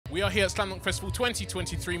We are here at Slam Dunk Festival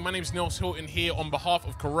 2023. My name is Nels Hylton here on behalf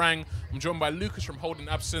of Kerrang. I'm joined by Lucas from Holding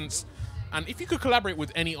Absence. And if you could collaborate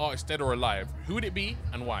with any artist, dead or alive, who would it be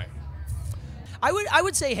and why? I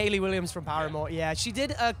would say Hayley Williams from Paramore. Yeah, she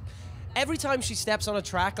did every time she steps on a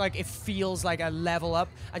track, like, it feels like a level up.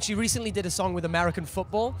 And she recently did a song with American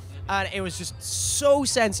football, and it was just so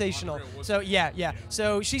sensational. So yeah.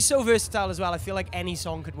 So she's so versatile as well. I feel like any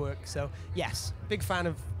song could work. So yes, big fan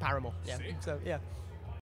of Paramore. Yeah. So yeah.